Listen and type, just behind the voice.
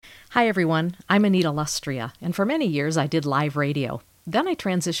Hi, everyone. I'm Anita Lustria, and for many years I did live radio. Then I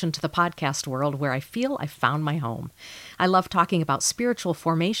transitioned to the podcast world where I feel I found my home. I love talking about spiritual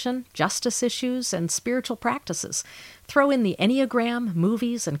formation, justice issues, and spiritual practices. Throw in the Enneagram,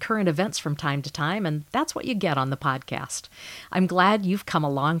 movies, and current events from time to time, and that's what you get on the podcast. I'm glad you've come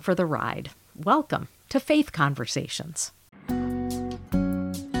along for the ride. Welcome to Faith Conversations.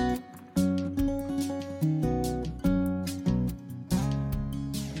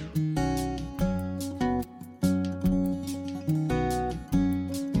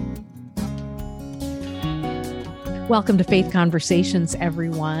 Welcome to Faith Conversations,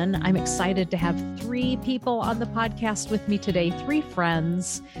 everyone. I'm excited to have three people on the podcast with me today, three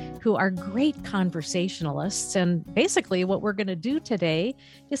friends who are great conversationalists. And basically what we're going to do today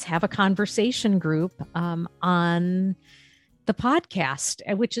is have a conversation group on the podcast,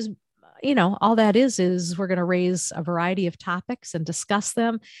 which is, all that is we're going to raise a variety of topics and discuss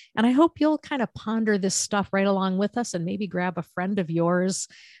them. And I hope you'll kind of ponder this stuff right along with us and maybe grab a friend of yours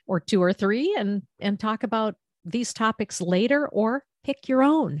or two or three and talk about these topics later, or pick your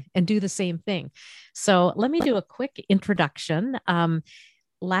own and do the same thing. So let me do a quick introduction. The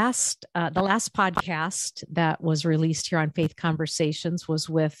last podcast that was released here on Faith Conversations was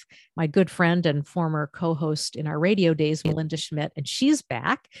with my good friend and former co-host in our radio days, Melinda Schmidt, and she's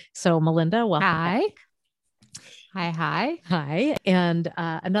back. So Melinda, welcome. Hi. Back. Hi. And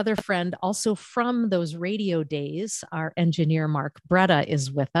another friend also from those radio days, our engineer, Mark Bretta,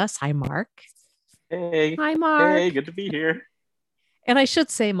 is with us. Hi, Mark. Hey. Hi, Mark. Hey, good to be here. And I should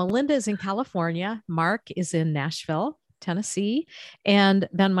say, Melinda is in California. Mark is in Nashville, Tennessee. And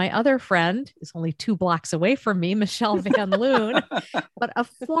then my other friend is only 2 blocks away from me, Michelle Van Loon, but a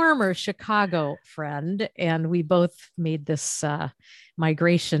former Chicago friend. And we both made this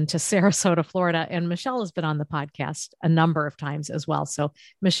migration to Sarasota, Florida. And Michelle has been on the podcast a number of times as well. So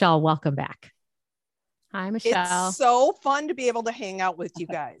Michelle, welcome back. Hi, Michelle. It's so fun to be able to hang out with you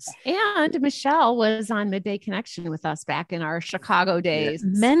guys. And Michelle was on Midday Connection with us back in our Chicago days.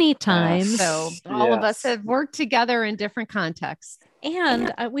 Many times. So all of us have worked together in different contexts.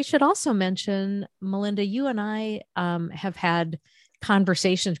 And we should also mention, Melinda, you and I have had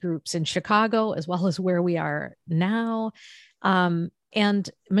conversation groups in Chicago as well as where we are now. And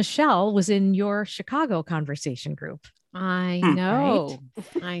Michelle was in your Chicago conversation group. I know.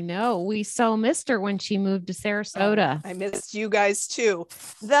 Right? I know. We so missed her when she moved to Sarasota. I missed you guys too.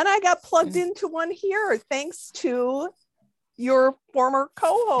 Then I got plugged into one here thanks to your former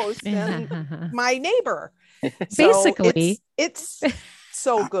co-host and my neighbor. Basically, it's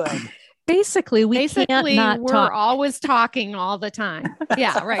so good. Basically, we're always talking all the time.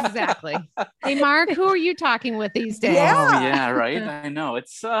 Yeah, right. Exactly. Hey, Mark, who are you talking with these days? Yeah. Oh, yeah, right. I know.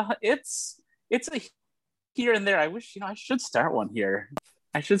 It's a here and there. I wish, I should start one here.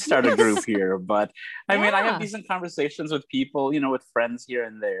 I should start a group here, but I mean, I have decent conversations with people, with friends here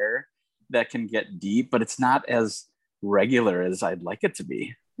and there that can get deep, but it's not as regular as I'd like it to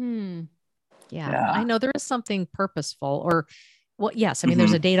be. Yeah. I know there is something purposeful yes. I mean,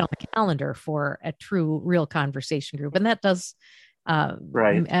 there's a date on the calendar for a true, real conversation group. And that does,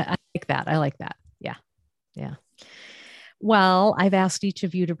 right. I like that. Yeah. Well, I've asked each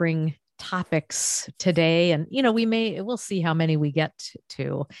of you to bring topics today, and we'll see how many we get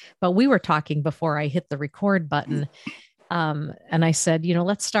to, but we were talking before I hit the record button, and I said,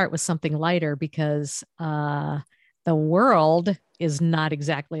 let's start with something lighter because the world is not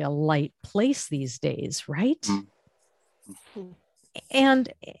exactly a light place these days, right?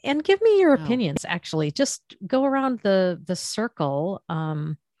 And give me your opinions. Actually, just go around the circle.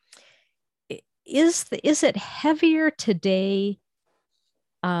 Is it heavier today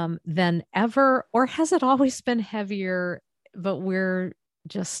than ever, or has it always been heavier, but we're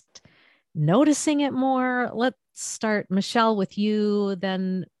just noticing it more? Let's start, Michelle, with you,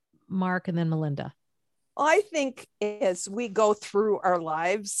 then Mark, and then Melinda. I think as we go through our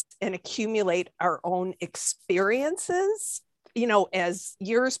lives and accumulate our own experiences, as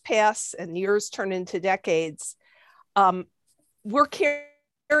years pass and years turn into decades, we're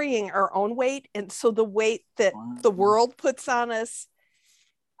carrying our own weight. And so the weight that the world puts on us,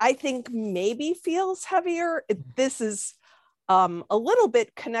 I think maybe feels heavier. This is a little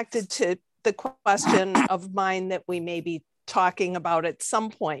bit connected to the question of mine that we may be talking about at some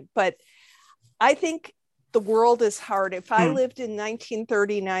point. But I think the world is hard. If I lived in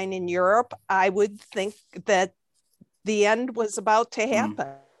 1939 in Europe, I would think that the end was about to happen.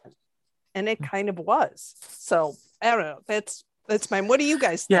 And it kind of was. So I don't know. That's mine. What do you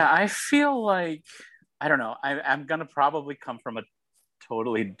guys think? Yeah, I feel like, I don't know. I'm going to probably come from a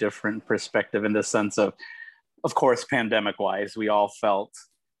totally different perspective in the sense of course, pandemic wise, we all felt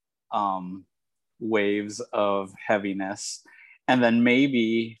waves of heaviness. And then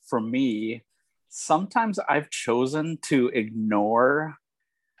maybe for me, sometimes I've chosen to ignore,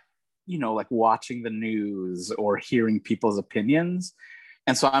 like watching the news or hearing people's opinions.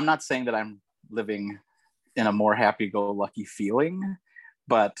 And so I'm not saying that I'm living in a more happy-go-lucky feeling,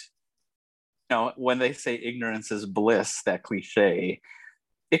 but when they say ignorance is bliss, that cliche,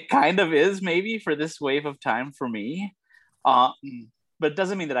 it kind of is maybe for this wave of time for me. But it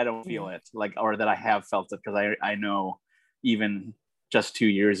doesn't mean that I don't feel it, or that I have felt it, because I know even just 2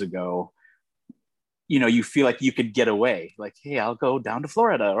 years ago, you feel like you could get away. Like, hey, I'll go down to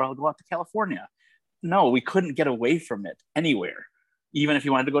Florida or I'll go out to California. No, we couldn't get away from it anywhere. Even if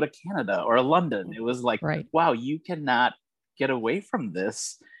you wanted to go to Canada or London, it was like, right. Wow, you cannot get away from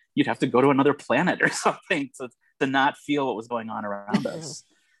this. You'd have to go to another planet or something to not feel what was going on around us.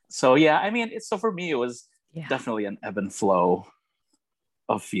 So yeah, I mean, so for me, it was definitely an ebb and flow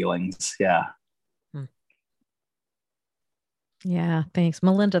of feelings. Yeah. Yeah. Thanks.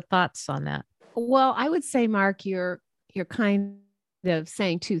 Melinda, thoughts on that? Well, I would say, Mark, you're kind of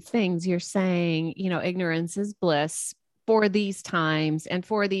saying two things. You're saying, ignorance is bliss for these times and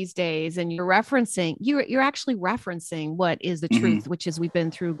for these days. And you're actually referencing what is the truth, which is we've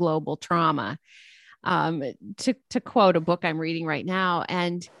been through global trauma. To quote a book I'm reading right now.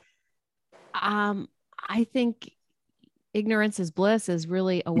 And I think ignorance is bliss is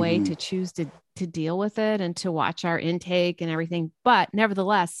really a way to choose to deal with it and to watch our intake and everything. But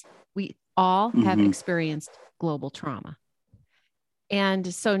nevertheless, we all have experienced global trauma.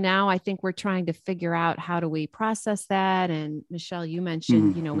 And so now I think we're trying to figure out how do we process that. And Michelle, you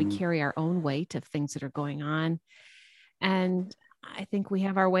mentioned, we carry our own weight of things that are going on. And I think we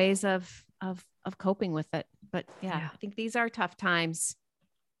have our ways of coping with it. But yeah, I think these are tough times.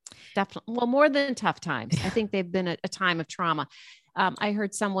 Definitely. Well, more than tough times. I think they've been a time of trauma. I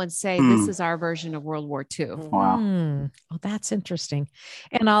heard someone say this is our version of World War II. Wow. Oh, that's interesting.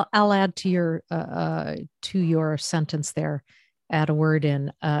 And I'll add to your sentence there, add a word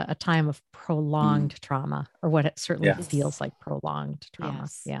in, a time of prolonged trauma, or what it certainly feels like prolonged trauma.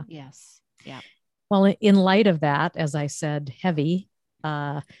 Yes. Yeah. Yes. Yeah. Well, in light of that, as I said, heavy,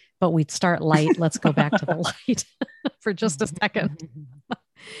 but we'd start light. Let's go back to the light for just a second.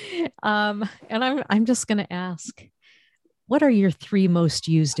 And I'm just going to ask, what are your 3 most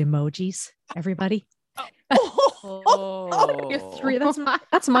used emojis, everybody? Your 3.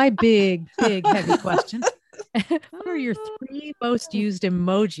 That's my big, heavy question. What are your 3 most used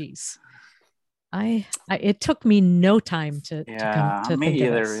emojis? It took me no time to come to me think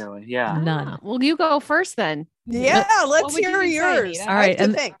either, of this. really. Yeah. None. Well, you go first then. Yeah, let's hear yours. All right,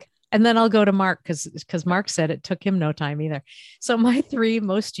 and then I'll go to Mark because Mark said it took him no time either. So my 3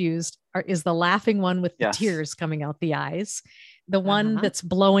 most used is the laughing one with the tears coming out the eyes, the one that's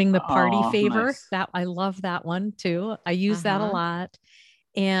blowing the party favor. Nice. That I love that one too. I use that a lot,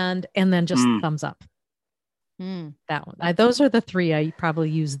 and then just thumbs up. That one. Those are the 3 I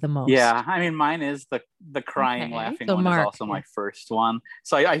probably use the most. Yeah, I mean, mine is the crying, laughing one is also my first one.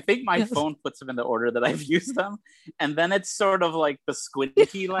 So I think my phone puts them in the order that I've used them, and then it's sort of like the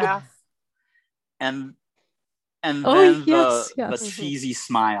squinty laugh, and then the cheesy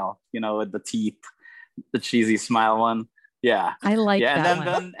smile, with the teeth, the cheesy smile one. Yeah, I like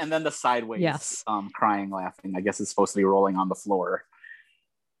that. And then the sideways, crying, laughing. I guess it's supposed to be rolling on the floor.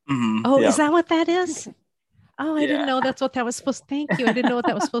 Is that what that is? Oh, I didn't know that's what that was supposed to. Thank you. I didn't know what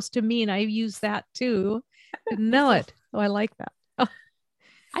that was supposed to mean. I use that too. Didn't know it. Oh, I like that. Oh.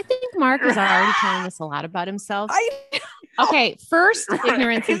 I think Mark is already telling us a lot about himself. Okay, first,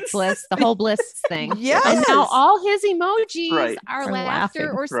 ignorance is bliss, the whole bliss thing. Yes. And now all his emojis are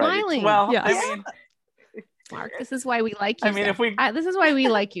laughter or smiling. Well, I mean, Mark, this is why we like you. I mean, this is why we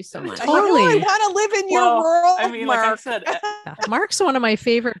like you so much. Totally. I want to live in your world. I mean, Mark. like I said, Mark's one of my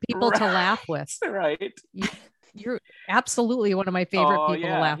favorite people to laugh with. Right. You're absolutely one of my favorite people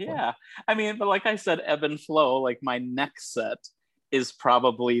to laugh with. Yeah. I mean, but like I said, ebb and flow, like my next set is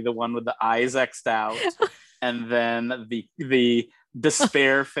probably the one with the eyes X'd out, and then the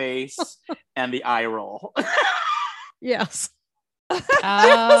despair face and the eye roll. Yes.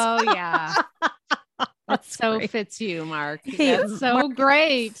 Oh, yeah. That so great. Fits you, Mark. Hey, that's so Mark,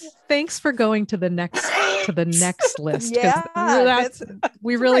 great. Thanks for going to the next list. Yeah,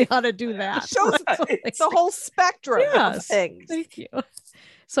 we really ought to do that. It shows it's a whole spectrum of things. Thank you.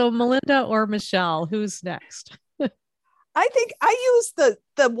 So Melinda or Michelle, who's next? I think I use the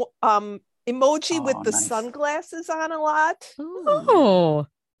emoji with the sunglasses on a lot. Oh.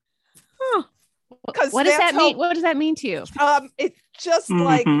 What does that mean? What does that mean to you? It's just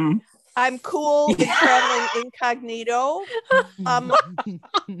like I'm cool in traveling incognito.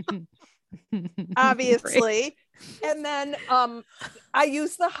 Obviously. Great. And then I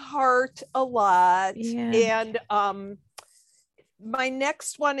use the heart a lot. Yeah. And my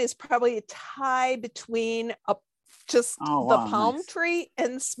next one is probably a tie between the palm tree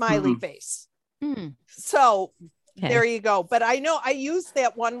and smiley face. Mm. So there you go. But I know I use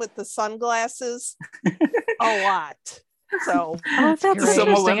that one with the sunglasses a lot. So that's interesting.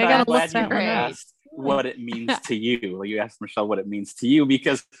 I gotta look that one up. What it means to you. You asked Michelle what it means to you,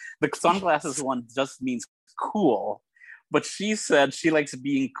 because the sunglasses one just means cool, but she said she likes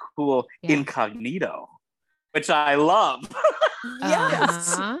being cool incognito, which I love.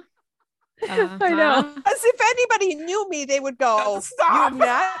 Yes. I know. As if anybody knew me, they would go, "You're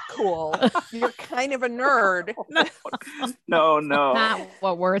not cool. You're kind of a nerd." No. Not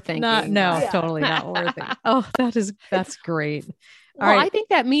what we're thinking. Totally not what we're thinking. Oh, that's great. All right. I think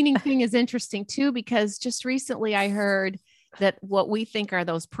that meaning thing is interesting too, because just recently I heard that what we think are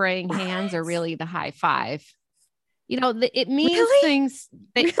those praying hands are really the high five. You know, it means things.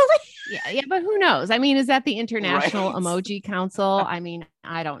 Really? Yeah, but who knows? I mean, is that the International Emoji Council? I mean,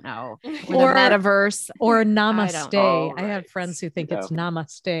 I don't know. Or the metaverse. Or namaste. I have friends who think it's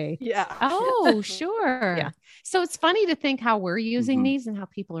namaste. Yeah. Oh, sure. Yeah. So it's funny to think how we're using these and how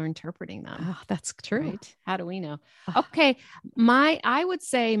people are interpreting them. Oh, that's true. Right? How do we know? Okay. I would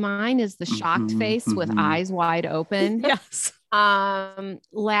say mine is the shocked face with eyes wide open. Yes.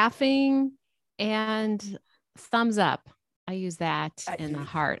 Laughing and thumbs up. I use that in the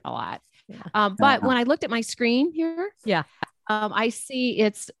heart a lot. Yeah. But when I looked at my screen here, I see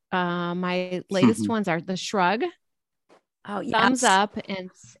it's my latest ones are the shrug, thumbs up,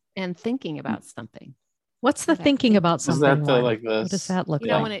 and thinking about something. What's the thinking about something? Is that like this? What does that look like?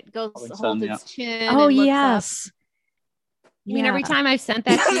 You know, when it goes holds its chin. Oh, yes. You mean every time I've sent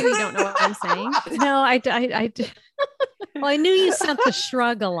that to you, you don't know what I'm saying? No, I well, I knew you sent the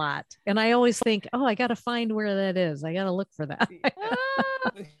shrug a lot, and I always think, oh, I got to find where that is. I got to look for that.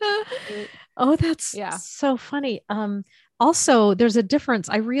 Oh, that's so funny. Also, there's a difference.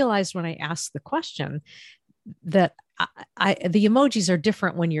 I realized when I asked the question that the emojis are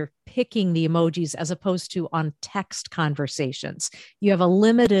different when you're picking the emojis as opposed to on text conversations. You have a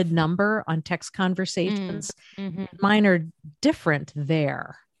limited number on text conversations. Mm-hmm. Mine are different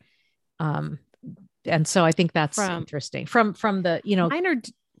there. And so I think that's interesting from the, mine are,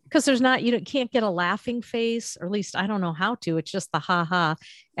 because there's not, can't get a laughing face, or at least I don't know how to. It's just the ha.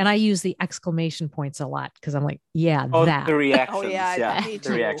 And I use the exclamation points a lot because I'm like, that. The reactions.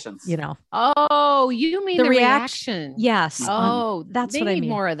 The reactions. Oh, you mean the reaction? Yes. Oh, that's what I mean. They need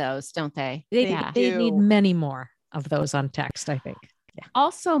more of those, don't they? They need many more of those on text, I think. Yeah.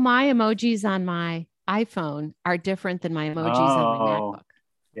 Also, my emojis on my iPhone are different than my emojis on my MacBook.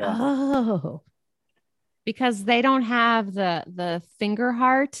 Yeah. Oh. Because they don't have the finger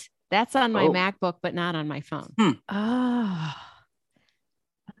heart. That's on my MacBook, but not on my phone. Oh,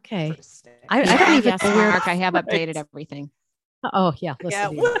 okay. I don't even know where I have updated everything. Oh, yeah. Would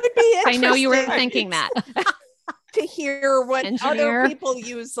be I know you were thinking that. To hear what other people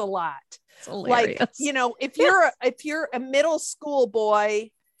use a lot. Like, if you're a middle school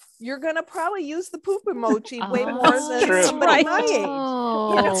boy, you're gonna probably use the poop emoji way more than somebody my age.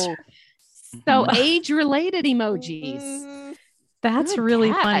 Oh. So age-related emojis. That's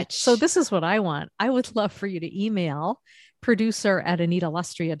really funny. So this is what I want. I would love for you to email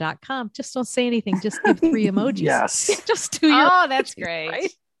producer@AnitaLustrea.com. Just don't say anything. Just give 3 emojis. Yes. Just do your that's great. Right?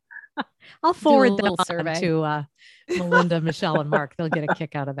 I'll forward them on to Melinda, Michelle, and Mark. They'll get a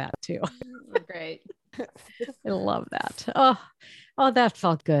kick out of that too. Great. I love that. Oh, that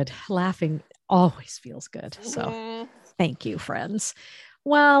felt good. Laughing always feels good. So thank you, friends.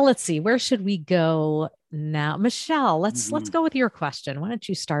 Well, let's see. Where should we go now? Michelle, let's go with your question. Why don't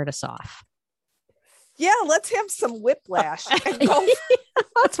you start us off? Yeah, let's have some whiplash.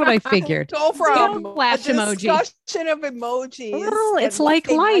 That's what I figured. Go from flash emoji. Discussion of emojis. Well, it's like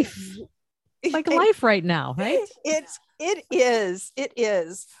life. It's like life right now, right? It is.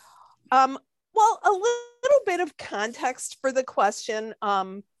 Well, a little bit of context for the question.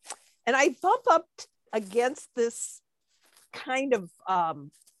 And I bump up against this kind of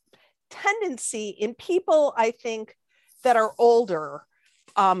tendency in people, I think, that are older,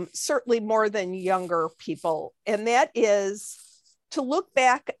 certainly more than younger people. And that is to look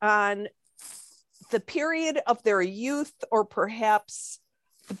back on the period of their youth, or perhaps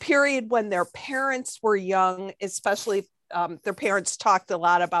the period when their parents were young, especially their parents talked a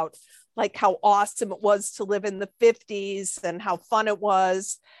lot about like how awesome it was to live in the 50s and how fun it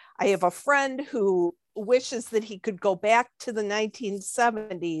was. I have a friend who wishes that he could go back to the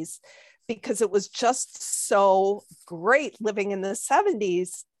 1970s because it was just so great living in the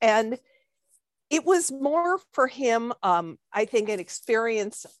 70s. And it was more for him, I think, an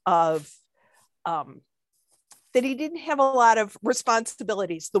experience of that he didn't have a lot of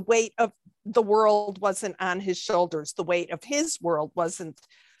responsibilities. The weight of the world wasn't on his shoulders. The weight of his world wasn't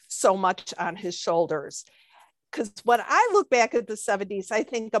so much on his shoulders. Because when I look back at the 70s, I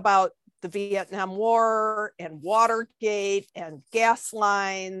think about the Vietnam War and Watergate and gas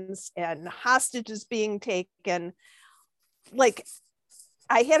lines and hostages being taken. Like,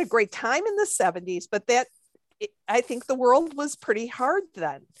 I had a great time in the 70s, but I think the world was pretty hard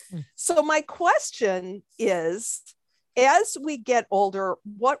then. So my question is, as we get older,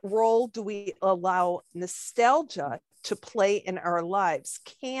 what role do we allow nostalgia to play in our lives?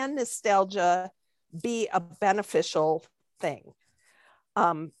 Can nostalgia be a beneficial thing?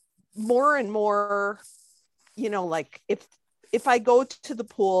 More and more, like if I go to the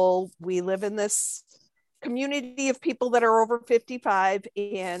pool, we live in this community of people that are over 55.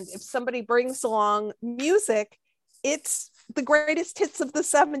 And if somebody brings along music, it's the greatest hits of the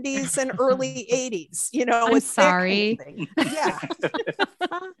 70s and early 80s. I'm it's sorry. That kind of thing. Yeah.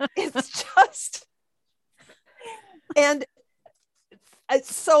 It's just, and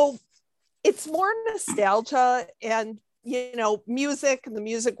so it's more nostalgia and, music and the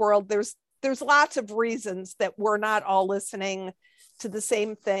music world. There's lots of reasons that we're not all listening to the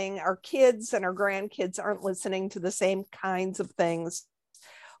same thing. Our kids and our grandkids aren't listening to the same kinds of things.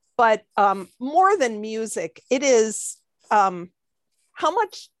 But more than music, it is how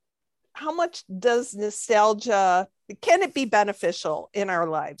much does nostalgia, can it be beneficial in our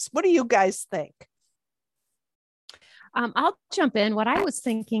lives? What do you guys think? I'll jump in. What I was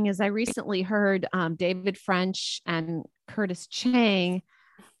thinking is I recently heard David French and Curtis Chang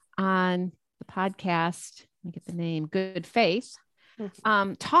on the podcast, let me get the name, Good Faith,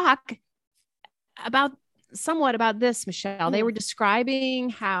 talk somewhat about this, Michelle. They were describing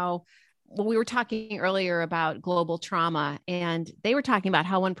how, we were talking earlier about global trauma, and they were talking about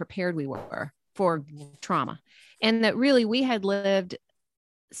how unprepared we were for trauma, and that really we had lived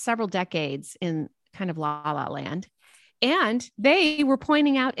several decades in kind of la la land. And they were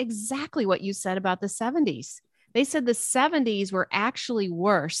pointing out exactly what you said about the 70s. They said the 70s were actually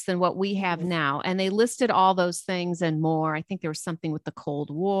worse than what we have now. And they listed all those things and more. I think there was something with the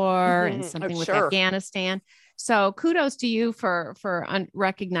Cold War and something with Afghanistan. So kudos to you for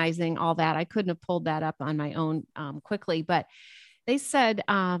recognizing all that. I couldn't have pulled that up on my own quickly, but they said,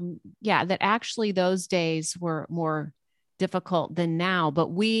 that actually those days were more difficult than now, but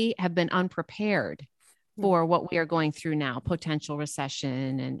we have been unprepared for what we are going through now, potential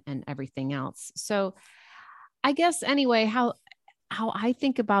recession and everything else. So I guess anyway, how I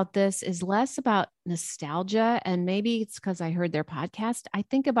think about this is less about nostalgia. And maybe it's because I heard their podcast. I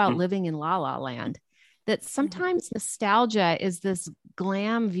think about living in la la land, that sometimes nostalgia is this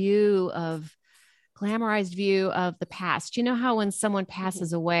glamorized view of the past. You know how when someone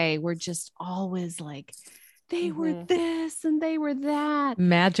passes away, we're just always like, they were this and they were that.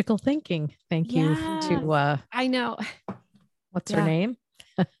 Magical thinking. Thank you to I know. What's her name?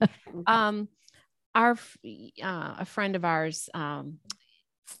 A friend of ours,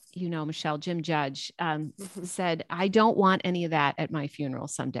 Michelle, Jim Judge, said, I don't want any of that at my funeral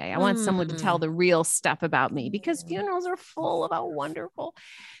someday. I want someone to tell the real stuff about me, because funerals are full of how wonderful.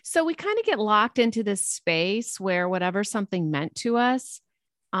 So we kind of get locked into this space where whatever something meant to us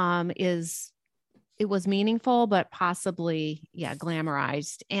it was meaningful, but possibly,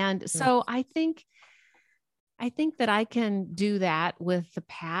 glamorized. And so I think that I can do that with the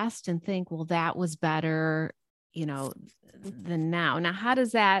past and think, well, that was better, than now. Now, how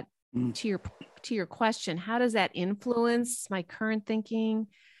does that, to your question, how does that influence my current thinking?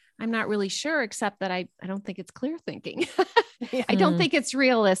 I'm not really sure, except that I don't think it's clear thinking. I don't think it's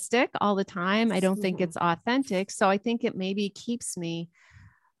realistic all the time. I don't think it's authentic. So I think it maybe keeps me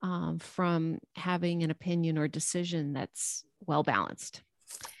from having an opinion or decision that's well balanced.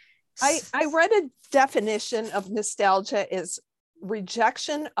 I read a definition of nostalgia is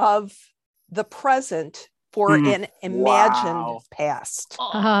rejection of the present for an imagined past.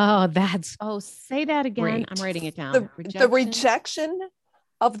 Say that again. Great. I'm writing it down. The rejection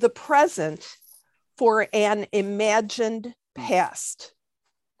of the present for an imagined past.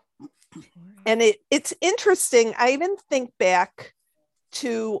 And it's interesting. I even think back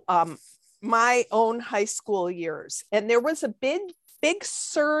to my own high school years, and there was a big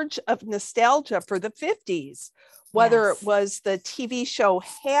surge of nostalgia for the 50s, whether it was the TV show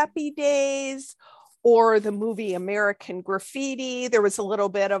Happy Days or the movie American Graffiti. There was a little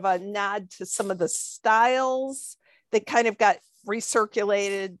bit of a nod to some of the styles that kind of got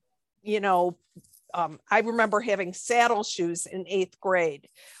recirculated. I remember having saddle shoes in 8th grade,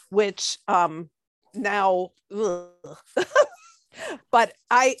 which now, but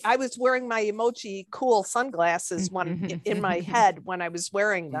I was wearing my emoji cool sunglasses in my head when I was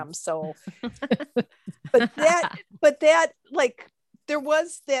wearing them. So, but that like, there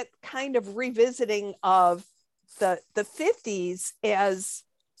was that kind of revisiting of the 50s as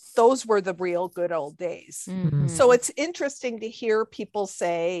those were the real good old days. Mm-hmm. So it's interesting to hear people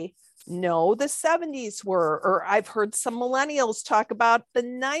say, no, the 70s were, or I've heard some millennials talk about the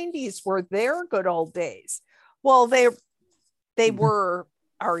 90s were their good old days. Well, they were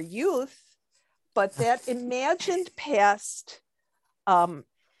our youth, but that imagined past, I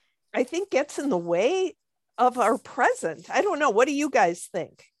think, gets in the way of our present. I don't know. What do you guys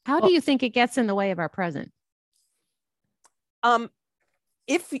think? How do you think it gets in the way of our present?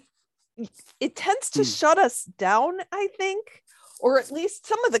 If it tends to shut us down, I think, or at least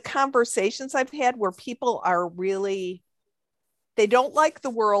some of the conversations I've had where people are really, they don't like the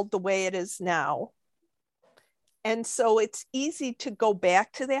world the way it is now. And so it's easy to go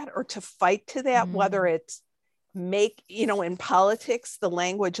back to that or to fight to that, whether it's in politics, the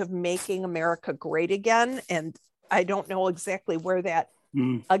language of making America great again. And I don't know exactly where that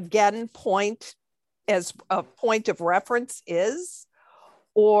again point as a point of reference is,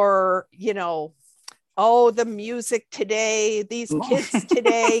 or, oh, the music today, these kids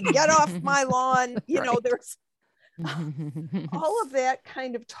today, get off my lawn. There's all of that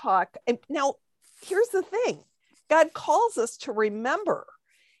kind of talk. And now here's the thing. God calls us to remember,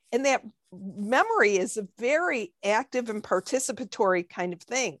 and that memory is a very active and participatory kind of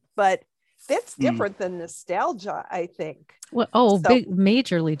thing, but that's different than nostalgia, I think. Well,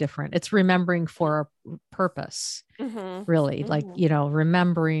 majorly different. It's remembering for a purpose, really, like,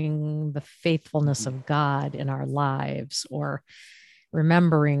 remembering the faithfulness of God in our lives, or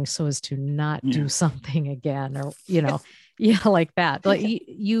remembering so as to not do something again, or, like that. Like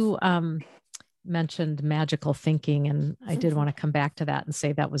you mentioned magical thinking, and I did want to come back to that and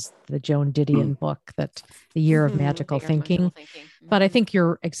say that was the Joan Didion book, that the year of magical thinking. But I think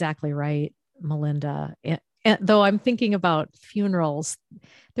you're exactly right, Melinda. And though I'm thinking about funerals,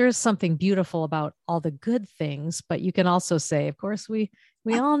 there is something beautiful about all the good things, but you can also say, of course, we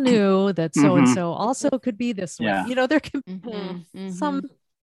all knew that so-and-so also could be this way. There can be some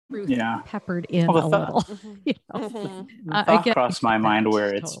truth peppered in a little. The thought crossed my mind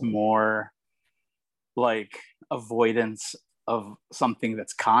where it's more like avoidance of something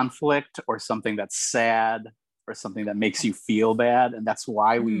that's conflict, or something that's sad, or something that makes you feel bad. And that's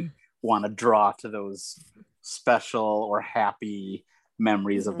why we want to draw to those special or happy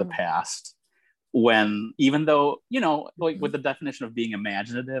memories of the past. When, even though, like with the definition of being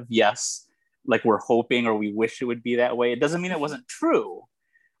imaginative, yes, like we're hoping or we wish it would be that way. It doesn't mean it wasn't true,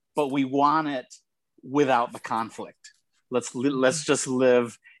 but we want it without the conflict. Let's just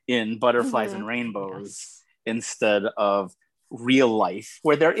live in butterflies and rainbows instead of real life,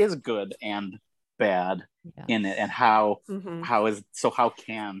 where there is good and bad in it. And how can,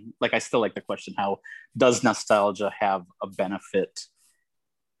 like, I still like the question, how does nostalgia have a benefit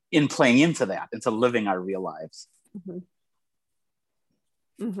in playing into that, into living our real lives?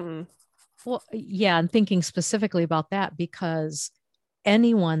 Well, yeah, and thinking specifically about that, because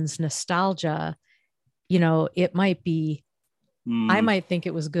anyone's nostalgia, it might be, I might think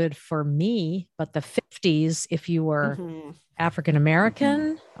it was good for me, but the 50s, if you were African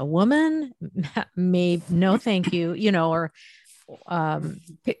American, a woman, maybe no, thank you, or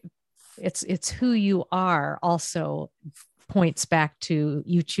it's who you are also points back to,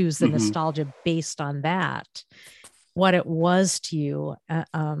 you choose the nostalgia based on that, what it was to you,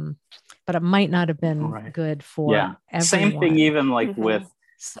 but it might not have been good for everyone. Same thing, even like with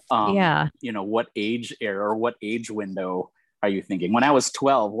what age era or what age window are you thinking? When I was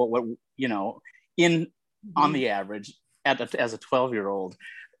 12, what on the average, as a 12-year-old,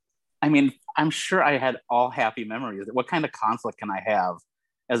 I mean, I'm sure I had all happy memories. What kind of conflict can I have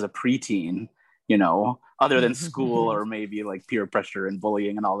as a preteen, other than school or maybe like peer pressure and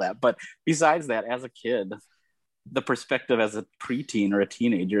bullying and all that? But besides that, as a kid, the perspective as a preteen or a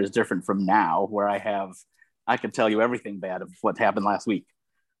teenager is different from now, where I could tell you everything bad of what happened last week,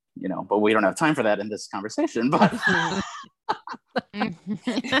 but we don't have time for that in this conversation. But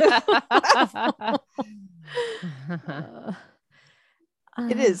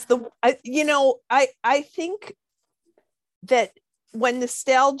it is I think that when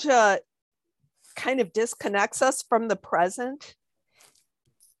nostalgia kind of disconnects us from the present,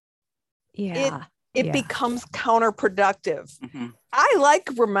 it becomes counterproductive. I like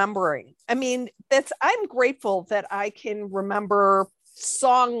remembering. I mean, I'm grateful that I can remember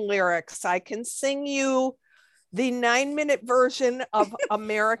song lyrics. I can sing you the 9-minute version of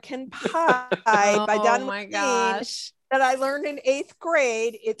American Pie by Don McLean that I learned in 8th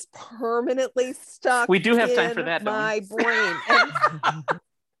grade. It's permanently stuck. We do have time for that, my brain.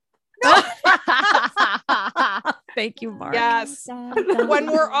 Thank you, Mark. Yes.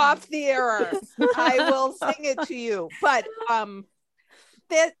 When we're off the air, I will sing it to you. But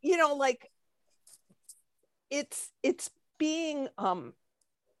that, you know, like it's being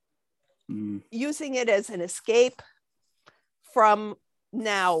using it as an escape from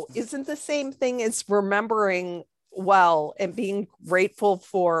now isn't the same thing as remembering well and being grateful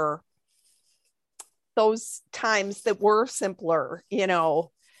for those times that were simpler, you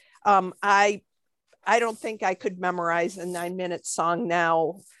know. I don't think I could memorize a 9-minute song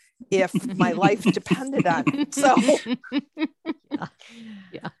now if my life depended on it. So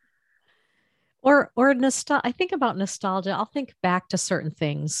yeah. Or I think about nostalgia. I'll think back to certain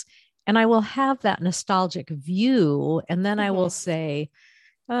things and I will have that nostalgic view. And then I will say,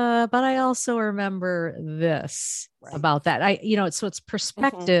 but I also remember this about that. So it's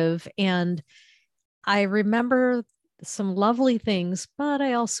perspective and I remember some lovely things, but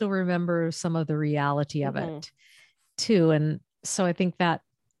I also remember some of the reality of it too. And so I think that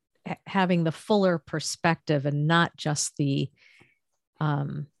having the fuller perspective and not just the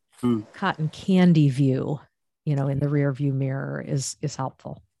cotton candy view, you know, in the rear view mirror is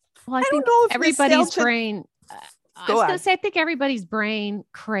helpful. Well, I think everybody's brain, I think everybody's brain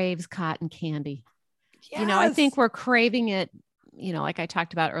craves cotton candy. Yes. You know, I think we're craving it. You know, like I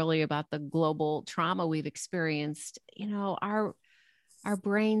talked about earlier about the global trauma we've experienced, you know, our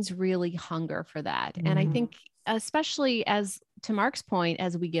brains really hunger for that. And I think especially to Mark's point,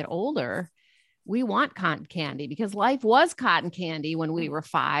 as we get older, we want cotton candy because life was cotton candy when we were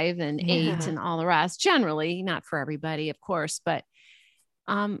 5 and 8 and all the rest, generally, not for everybody, of course, but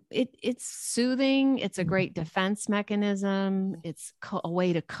it's soothing. It's a great defense mechanism. It's a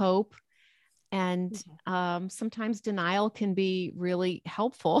way to cope. And sometimes denial can be really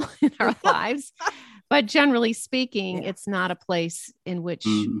helpful in our lives, but generally speaking, it's not a place in which,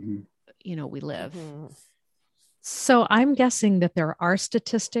 you know, we live. So I'm guessing that there are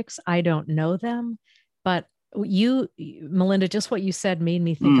statistics. I don't know them, but you, Melinda, just what you said made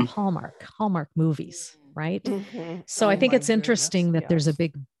me think of Hallmark movies, right? So I think it's interesting that there's a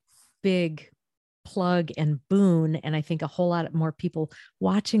big plug and boon, and I think a whole lot more people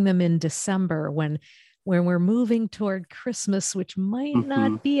watching them in December when we're moving toward Christmas, which might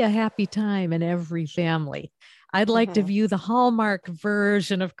not be a happy time in every family. I'd like to view the Hallmark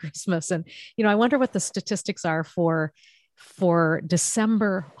version of Christmas, and you know, I wonder what the statistics are for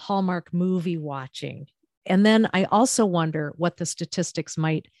December Hallmark movie watching, and then I also wonder what the statistics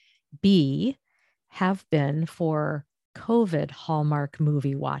might have been for COVID Hallmark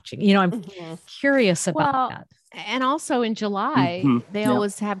movie watching. You know, I'm curious about that. And also in July, they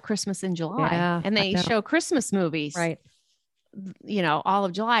always have Christmas in July, and they show Christmas movies, right? You know, all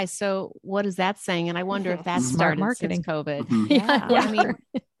of July. So what is that saying? And I wonder if that started marketing since COVID. I mean,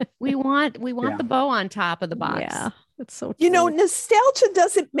 we want the bow on top of the box. Yeah, it's so true. You know, nostalgia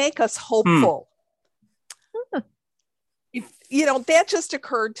doesn't make us hopeful. You know, that just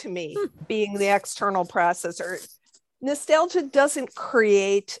occurred to me, being the external processor. Nostalgia doesn't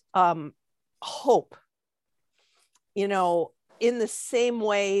create hope, you know, in the same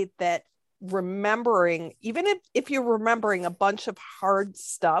way that remembering, even if you're remembering a bunch of hard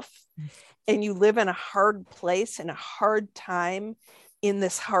stuff and you live in a hard place and a hard time in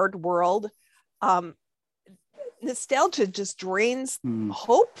this hard world, nostalgia just drains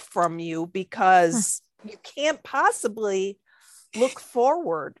hope from you because you can't possibly look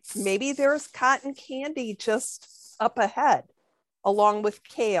forward. Maybe there's cotton candy just up ahead along with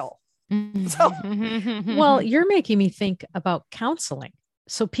kale. So, well, you're making me think about counseling.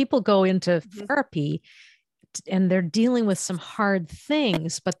 So people go into therapy and they're dealing with some hard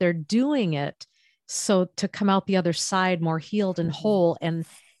things, but they're doing it so to come out the other side more healed and whole. And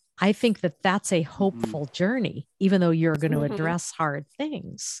I think that that's a hopeful journey, even though you're going to address hard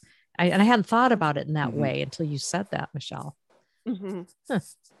things. And I hadn't thought about it in that way until you said that, Michelle. So,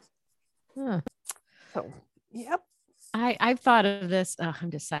 yep. I've thought of this. I'm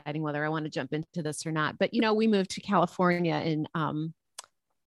deciding whether I want to jump into this or not. But, you know, we moved to California in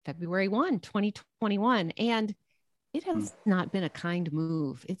February 1, 2021. And it has not been a kind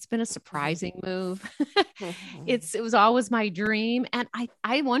move. It's been a surprising move. It was always my dream. And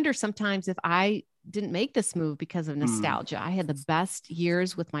I wonder sometimes if I didn't make this move because of nostalgia. I had the best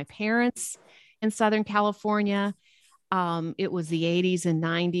years with my parents in Southern California. It was the 80s and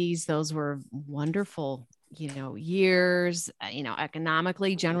 90s. Those were wonderful, years,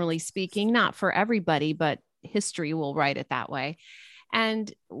 economically, generally speaking, not for everybody, but history will write it that way.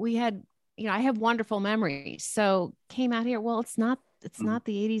 And we had, I have wonderful memories. So came out here. Well, it's not the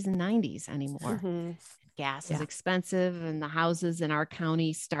 80s and 90s anymore. Mm-hmm. Gas is expensive, and the houses in our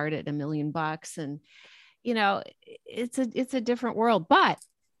county start at $1 million. And, it's a different world. But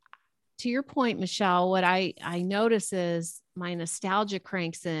to your point, Michelle, what I notice is my nostalgia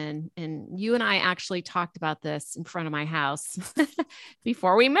cranks in, and you and I actually talked about this in front of my house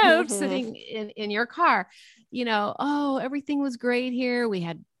before we moved, sitting in your car, oh, everything was great here. We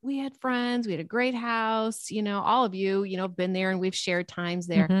had friends, we had a great house, all of you, been there, and we've shared times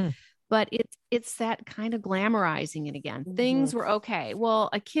there. Mm-hmm. But it's that kind of glamorizing it again. Mm-hmm. Things were okay. Well,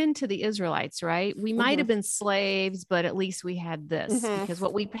 akin to the Israelites, right? We might have been slaves, but at least we had this, because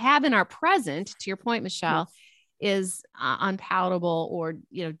what we have in our present, to your point, Michelle, is unpalatable or,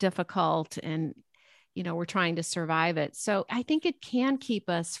 difficult, and, we're trying to survive it. So I think it can keep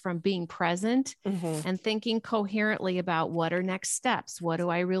us from being present and thinking coherently about what are next steps. What do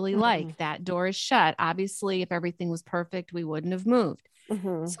I really like? That door is shut. Obviously, if everything was perfect, we wouldn't have moved.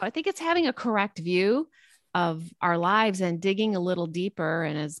 So I think it's having a correct view of our lives and digging a little deeper.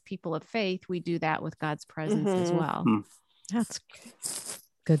 And as people of faith, we do that with God's presence as well. That's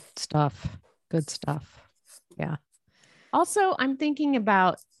good stuff. Good stuff. Yeah. Also, I'm thinking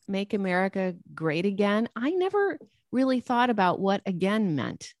about Make America Great Again. I never really thought about what again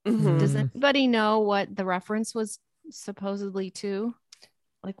meant. Does anybody know what the reference was supposedly to?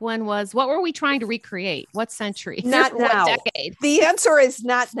 Like, what were we trying to recreate? What century? Not now. What decade? The answer is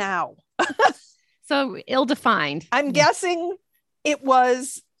not now. So ill-defined. I'm guessing it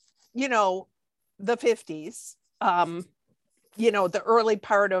was, the 50s, the early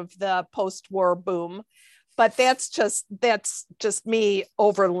part of the post-war boom. But that's just me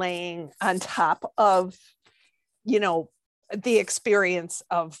overlaying on top of, the experience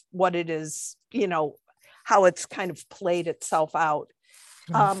of what it is, how it's kind of played itself out.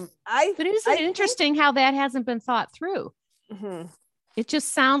 But isn't it interesting how that hasn't been thought through? It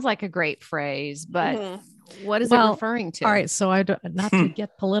just sounds like a great phrase, but what is it referring to? All right. So not to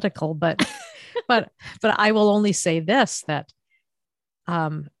get political, but I will only say this, that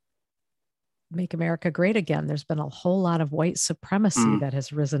Make America Great Again. There's been a whole lot of white supremacy that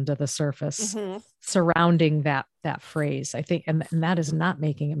has risen to the surface surrounding that phrase, I think. And that is not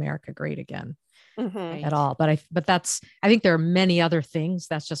making America great again. At all. But I think there are many other things.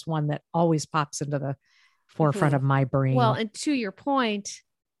 That's just one that always pops into the forefront of my brain. Well, and to your point,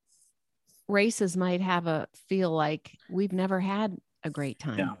 races might feel like we've never had a great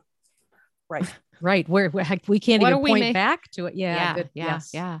time. Yeah. Right. Right. Where we can't even point back to it. Yeah.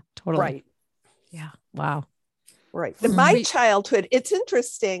 Yeah. Totally. Right. Yeah. Wow. Right. My childhood, it's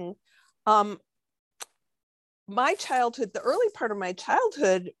interesting. My childhood, the early part of my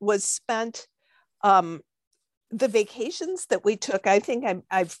childhood was spent the vacations that we took. I think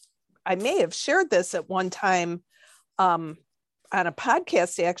I may have shared this at one time on a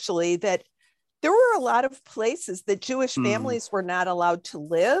podcast, actually, that there were a lot of places that Jewish families were not allowed to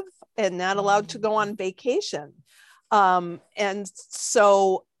live and not allowed to go on vacation. And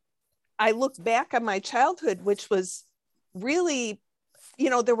so I look back on my childhood, which was really,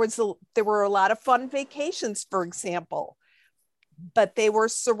 there were a lot of fun vacations, for example, but they were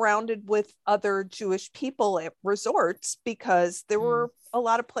surrounded with other Jewish people at resorts because there were a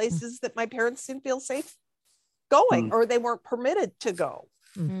lot of places that my parents didn't feel safe going or they weren't permitted to go.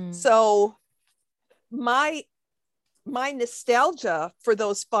 So my nostalgia for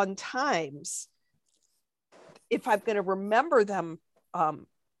those fun times, if I'm going to remember them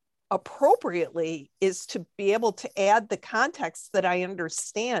appropriately, is to be able to add the context that I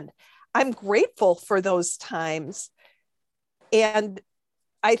understand. I'm grateful for those times. And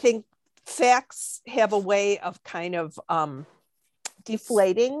I think facts have a way of kind of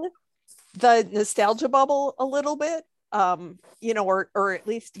deflating the nostalgia bubble a little bit, or at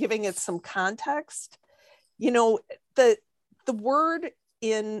least giving it some context. The word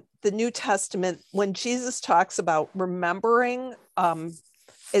in the New Testament, when Jesus talks about remembering,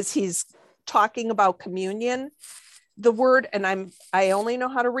 as he's talking about communion, the word, and I only know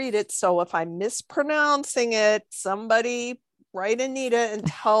how to read it, so if I'm mispronouncing it, somebody write Anita and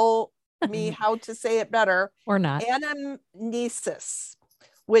tell me how to say it better. Or not. Anamnesis,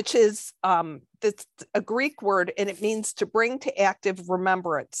 which is that's a Greek word, and it means to bring to active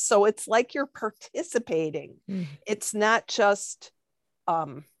remembrance. So it's like you're participating. It's not just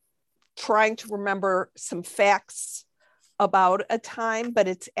trying to remember some facts about a time, but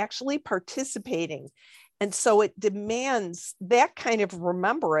it's actually participating. And so it demands that kind of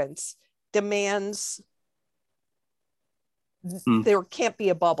remembrance, demands there can't be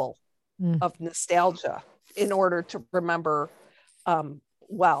a bubble of nostalgia in order to remember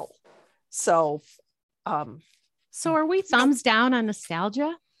well. So are we thumbs down on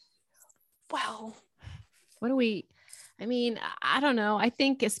nostalgia? Well, what do we, I mean, I don't know. I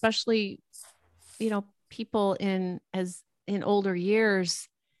think especially, people in older years,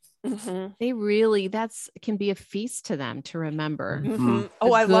 they really, can be a feast to them to remember.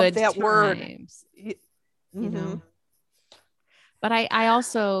 Oh, I love that word. You know, but I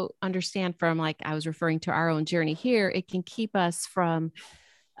also understand from, like, I was referring to our own journey here, it can keep us from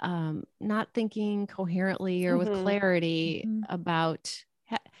not thinking coherently or with clarity about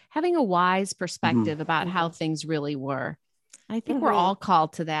having a wise perspective about how things really were. I think we're all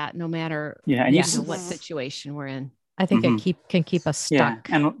called to that, no matter what situation we're in. I think it can keep us stuck.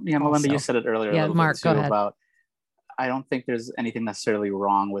 Yeah, and Melinda, you said it earlier. Yeah, Mark, go ahead. About, I don't think there's anything necessarily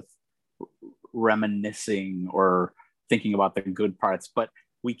wrong with reminiscing or thinking about the good parts, but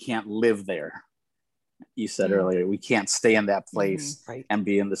we can't live there. You said earlier, we can't stay in that place and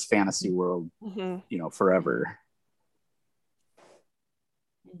be in this fantasy world, forever.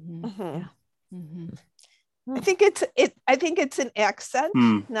 I think it's an accent,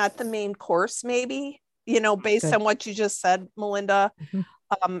 not the main course, maybe, based on what you just said, Melinda.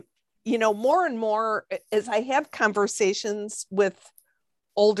 More and more as I have conversations with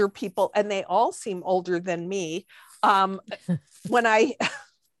older people, and they all seem older than me, when I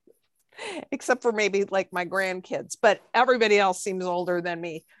except for maybe like my grandkids, but everybody else seems older than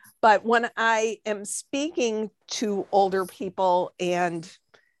me. But when I am speaking to older people and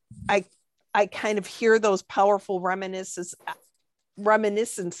I kind of hear those powerful reminiscences,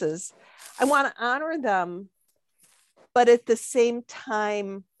 I want to honor them. But at the same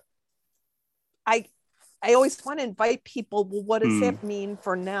time, I always want to invite people, well, what does that mean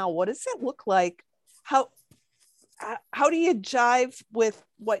for now? What does that look like? How do you jive with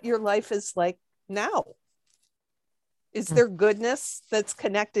what your life is like now? Is there goodness that's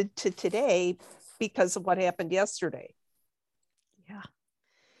connected to today because of what happened yesterday?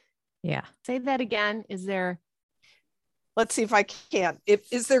 Yeah. Say that again. Let's see if I can.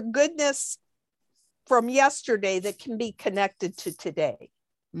 Is there goodness from yesterday that can be connected to today?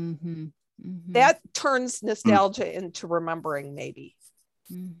 That turns nostalgia into remembering, maybe.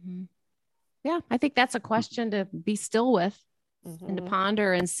 Yeah, I think that's a question to be still with and to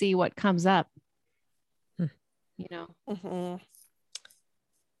ponder and see what comes up.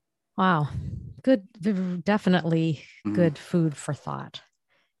 Wow. Good, definitely good food for thought.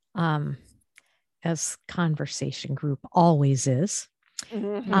 As conversation group always is.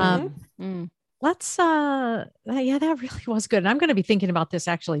 Let's that really was good. And I'm going to be thinking about this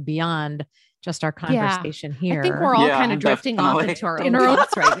actually beyond just our conversation here. I think we're all kind of drifting off into our own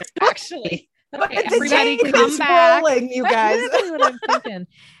thoughts right now, actually. Okay, everybody come back. Rolling, you guys. That's exactly what I'm thinking.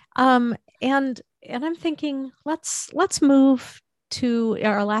 And I'm thinking, let's move to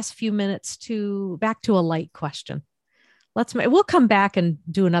our last few minutes back to a light question. We'll come back and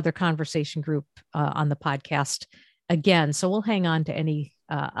do another conversation group on the podcast again. So we'll hang on to any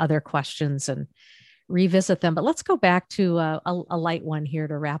other questions and revisit them. But let's go back to a light one here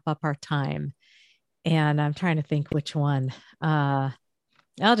to wrap up our time. And I'm trying to think which one. I'll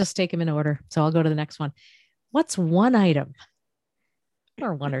just take them in order. So I'll go to the next one. What's one item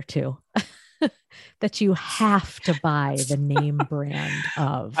or one or two that you have to buy the name brand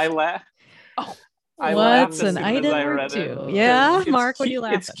of? I laugh. What's an item or two? Yeah, Mark, what do you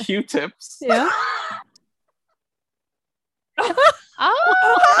laugh at? It's Q-tips. Yeah.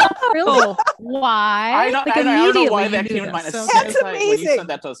 Really? Why? I don't know why that came to mind. That's amazing. When you said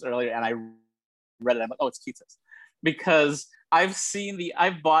that to us earlier and I read it, I'm like, oh, it's Q-tips. Because I've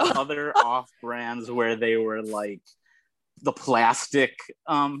bought other off brands where they were like the plastic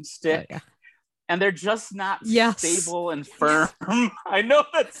stick. Oh, yeah. And they're just not stable and firm. I know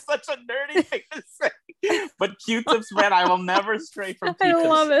that's such a nerdy thing to say, but Q-tips, man, I will never stray from Q-tips. I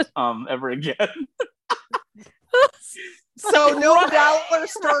love it. Ever again. So no dollar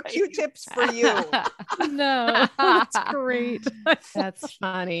store Q-tips for you. No, that's great. That's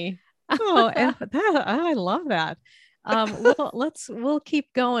funny. I love that. We'll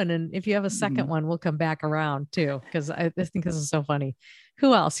keep going, and if you have a second one, we'll come back around too, because I think this is so funny.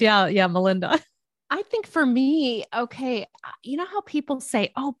 Who else? Yeah, Melinda. I think for me, okay, you know how people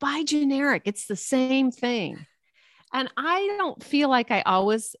say, oh, buy generic, it's the same thing. And I don't feel like I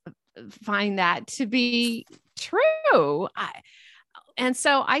always find that to be true. And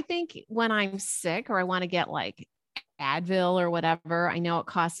so I think when I'm sick or I want to get like Advil or whatever. I know it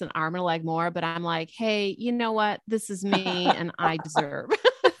costs an arm and a leg more, but I'm like, hey, you know what? This is me and I deserve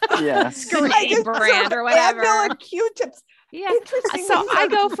Yes. name brand or whatever. Advil and Q-tips. Yeah. Interesting. So These I are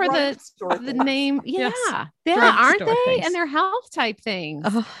go for the drugstore name. Yeah. Yes. Yeah. Aren't Drugstore they? things. And they're health type things.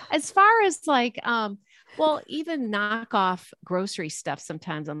 Oh, As far as like, well, even knockoff grocery stuff,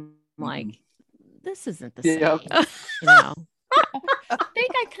 sometimes I'm like, this isn't the same. Yep. You know, I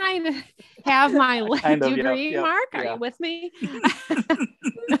think I kind of have my Kind do of, you yep, agree, yep, Mark? Are yeah. you with me?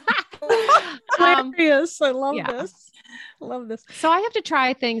 hilarious. I love yeah. this. I love this. So I have to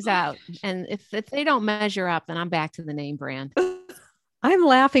try things out. And if they don't measure up, then I'm back to the name brand. I'm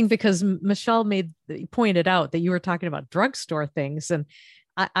laughing because Michelle pointed out that you were talking about drugstore things, and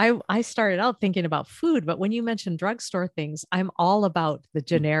I started out thinking about food, but when you mentioned drugstore things, I'm all about the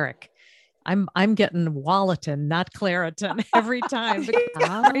generic. I'm getting Wallaton, not Claritin, every time. The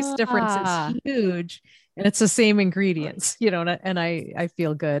price difference is huge, and it's the same ingredients, you know, and I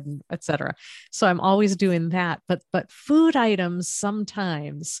feel good, and etc. So I'm always doing that. But food items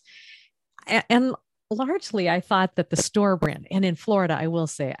sometimes, and largely I thought that the store brand, and in Florida, I will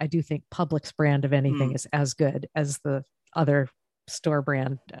say I do think Publix brand of anything is as good as the other store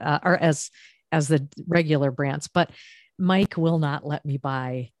brand or as the regular brands. But Mike will not let me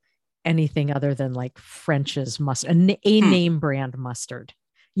buy anything other than like French's mustard, a name brand mustard,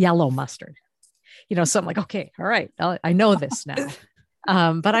 yellow mustard, you know. So I'm like, okay, all right, I know this now.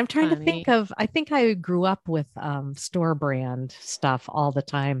 But I'm trying to think of, I think I grew up with store brand stuff all the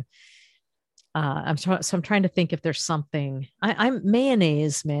time. I'm trying to think if there's something. I'm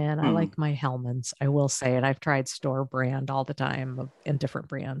mayonnaise, man. I like my Hellmann's, I will say, and I've tried store brand all the time in different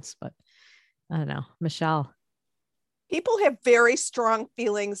brands, but I don't know. Michelle. People have very strong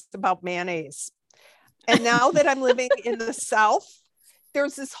feelings about mayonnaise. And now that I'm living in the South,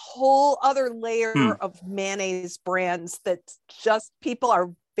 there's this whole other layer of mayonnaise brands that just people are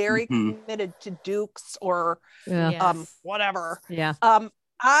very committed to Duke's or whatever. Yeah.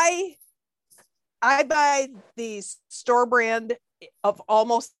 I buy the store brand of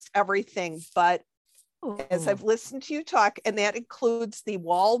almost everything, but as I've listened to you talk, and that includes the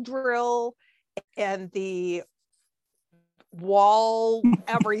Wall Drill and the Wall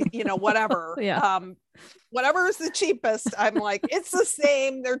whatever. Whatever is the cheapest, I'm like, it's the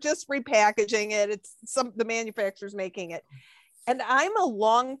same. They're just repackaging it. It's the manufacturer's making it. And I'm a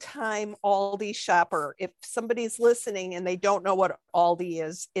long time Aldi shopper. If somebody's listening and they don't know what Aldi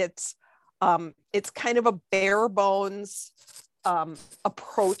is, it's kind of a bare bones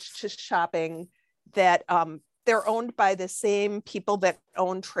approach to shopping that they're owned by the same people that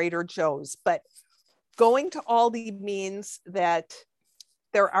own Trader Joe's. But going to Aldi means that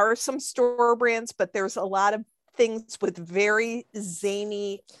there are some store brands, but there's a lot of things with very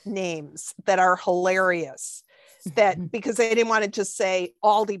zany names that are hilarious. That because they didn't want to just say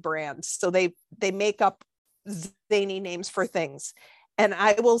Aldi brands, so they make up zany names for things. And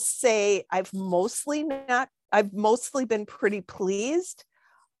I will say I've mostly been pretty pleased,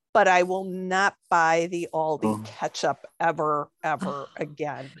 but I will not buy the Aldi ketchup ever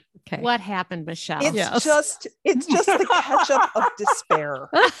again. Okay. What happened, Michelle? It's just the ketchup of despair.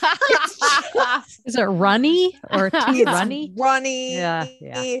 Is it runny or too runny? Runny. Yeah.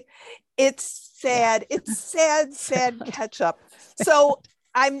 It's sad. It's sad ketchup. So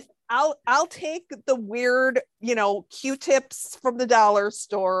I'll take the weird, Q-tips from the dollar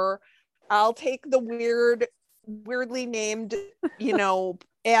store. I'll take the weirdly named,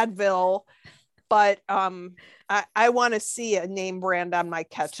 Advil, but I want to see a name brand on my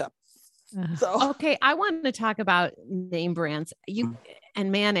ketchup. So okay, I want to talk about name brands.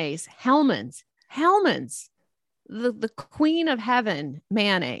 And mayonnaise. Hellmann's, the queen of heaven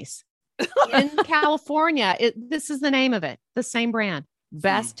mayonnaise in California. This is the name of it. The same brand.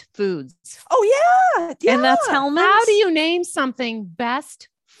 Best Foods. Oh yeah. And that's Hellmann's. How do you name something Best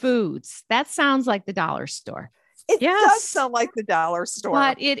Foods? That sounds like the dollar store. It does sound like the dollar store.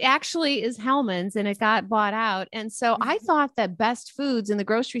 But it actually is Hellmann's, and it got bought out. And so I thought that Best Foods in the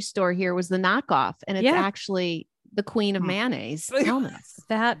grocery store here was the knockoff, and it's actually the queen of mayonnaise, Hellmann's.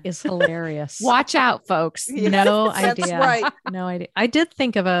 That is hilarious. Watch out, folks. No idea. That's right. No idea. I did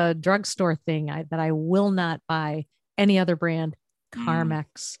think of a drugstore thing that I will not buy any other brand.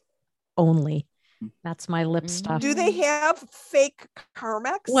 Carmex only. That's my lip stuff. Do they have fake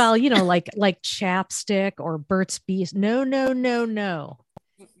Carmex? Well, like chapstick or Burt's Bees. No.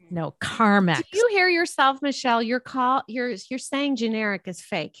 Carmex. Do you hear yourself, Michelle? You're saying generic is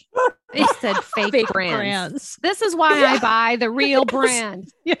fake. They said fake brands. This is why I buy the real brand.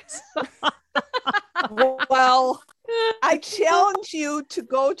 Yes. Well, I challenge you to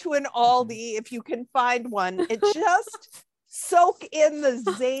go to an Aldi if you can find one and just soak in the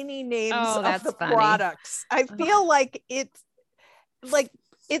zany names of the products. I feel like it's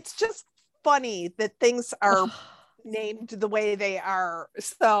just funny that things are named the way they are.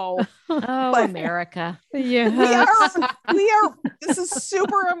 So America. Yeah. We are this is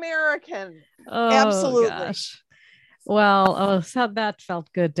super American. Absolutely. Gosh. Well, so that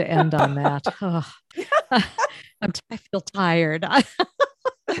felt good to end on that. I feel tired.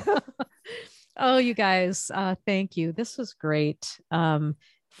 Oh, you guys, thank you. This was great.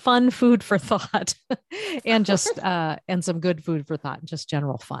 Fun food for thought and just and some good food for thought, just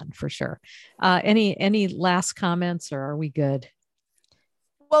general fun for sure. Any last comments, or are we good?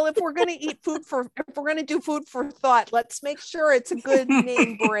 Well, if we're going to do food for thought, let's make sure it's a good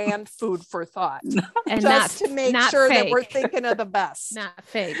name brand food for thought, and just to make sure fake. that we're thinking of the best. Not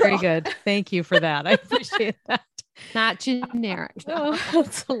fake. Very good. Thank you for that. I appreciate that. Not generic. Oh,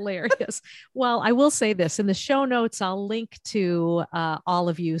 that's hilarious. Well, I will say this in the show notes. I'll link to all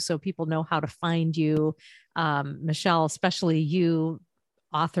of you so people know how to find you, Michelle, especially you,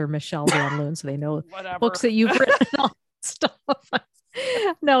 author Michelle Van Loon, so they know books that you've written and all that stuff.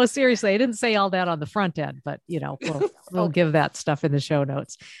 No, seriously, I didn't say all that on the front end, but we'll give that stuff in the show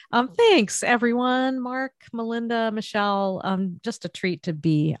notes. Thanks everyone, Mark, Melinda, Michelle. Just a treat to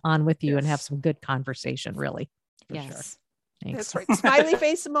be on with you and have some good conversation, really. Yes. Sure. Thanks. That's right. Smiley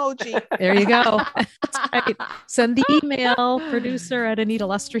face emoji. There you go. That's right. Send the email,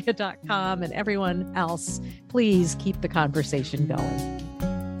 producer@AnitaLustria.com, and everyone else, please keep the conversation going.